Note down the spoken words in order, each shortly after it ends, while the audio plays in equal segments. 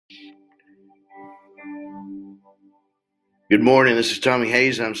Good morning. This is Tommy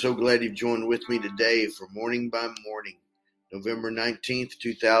Hayes. I'm so glad you've joined with me today for Morning by Morning, November 19th,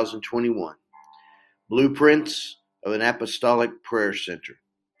 2021. Blueprints of an Apostolic Prayer Center.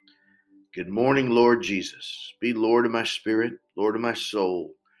 Good morning, Lord Jesus. Be Lord of my spirit, Lord of my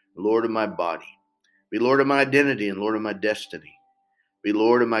soul, Lord of my body. Be Lord of my identity and Lord of my destiny. Be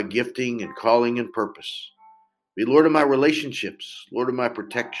Lord of my gifting and calling and purpose. Be Lord of my relationships, Lord of my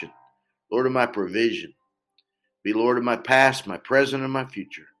protection, Lord of my provision. Be Lord of my past, my present, and my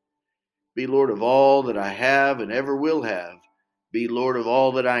future. Be Lord of all that I have and ever will have. Be Lord of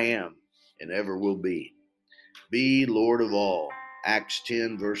all that I am and ever will be. Be Lord of all. Acts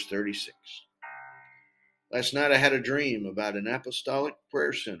 10, verse 36. Last night I had a dream about an apostolic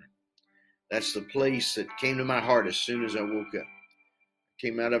prayer center. That's the place that came to my heart as soon as I woke up. I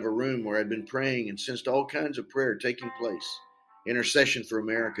came out of a room where I'd been praying and sensed all kinds of prayer taking place. Intercession for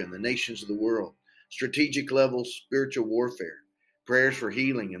America and the nations of the world. Strategic level spiritual warfare. Prayers for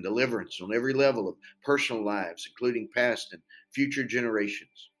healing and deliverance on every level of personal lives, including past and future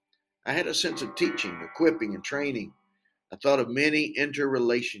generations. I had a sense of teaching, equipping, and training. I thought of many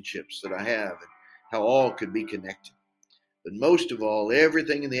interrelationships that I have and how all could be connected. But most of all,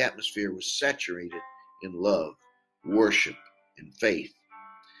 everything in the atmosphere was saturated in love, worship, and faith.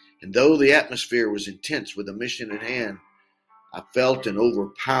 And though the atmosphere was intense with a mission at hand, I felt an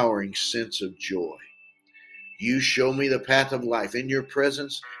overpowering sense of joy. You show me the path of life. In your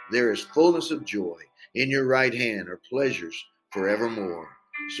presence there is fullness of joy. In your right hand are pleasures forevermore.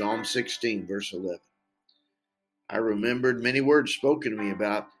 Psalm 16, verse 11. I remembered many words spoken to me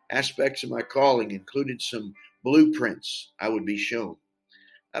about aspects of my calling, including some blueprints I would be shown.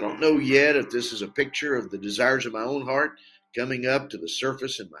 I don't know yet if this is a picture of the desires of my own heart coming up to the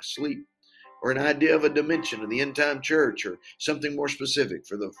surface in my sleep, or an idea of a dimension of the end-time church, or something more specific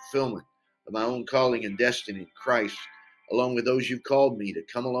for the fulfillment of my own calling and destiny in Christ, along with those you've called me to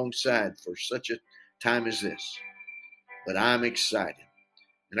come alongside for such a time as this. But I'm excited.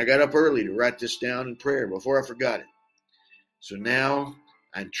 And I got up early to write this down in prayer before I forgot it. So now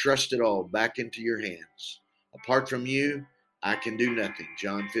I entrust it all back into your hands. Apart from you, I can do nothing.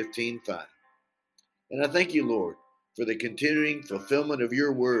 John 15:5. And I thank you, Lord, for the continuing fulfillment of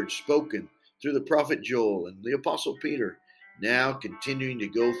your words spoken through the prophet Joel and the apostle Peter, now continuing to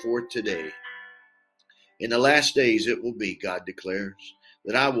go forth today. In the last days it will be, God declares,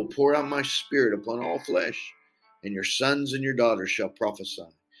 that I will pour out my spirit upon all flesh, and your sons and your daughters shall prophesy,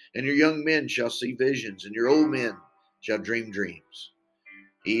 and your young men shall see visions, and your old men shall dream dreams.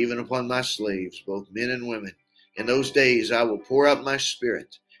 Even upon my slaves, both men and women, in those days I will pour out my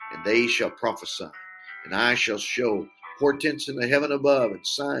spirit, and they shall prophesy, and I shall show portents in the heaven above and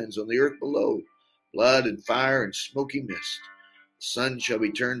signs on the earth below, blood and fire and smoky mist. The sun shall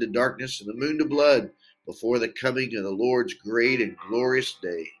be turned to darkness and the moon to blood before the coming of the Lord's great and glorious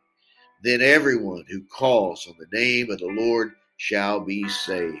day. Then everyone who calls on the name of the Lord shall be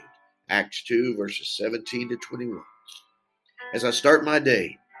saved. Acts 2, verses 17 to 21. As I start my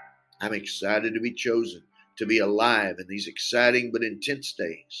day, I'm excited to be chosen, to be alive in these exciting but intense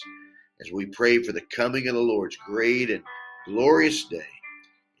days, as we pray for the coming of the Lord's great and glorious day.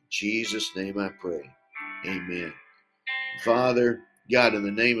 In Jesus' name I pray. Amen. Father, God, in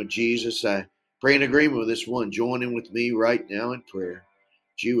the name of Jesus, I pray in agreement with this one joining with me right now in prayer.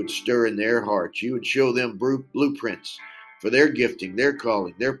 That you would stir in their hearts. You would show them blueprints for their gifting, their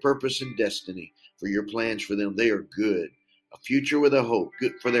calling, their purpose and destiny, for your plans for them. They are good. A future with a hope,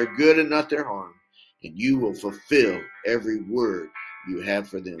 good for their good and not their harm. And you will fulfill every word you have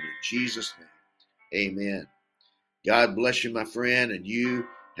for them. In Jesus' name, amen. God bless you, my friend, and you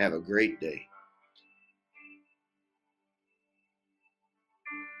have a great day.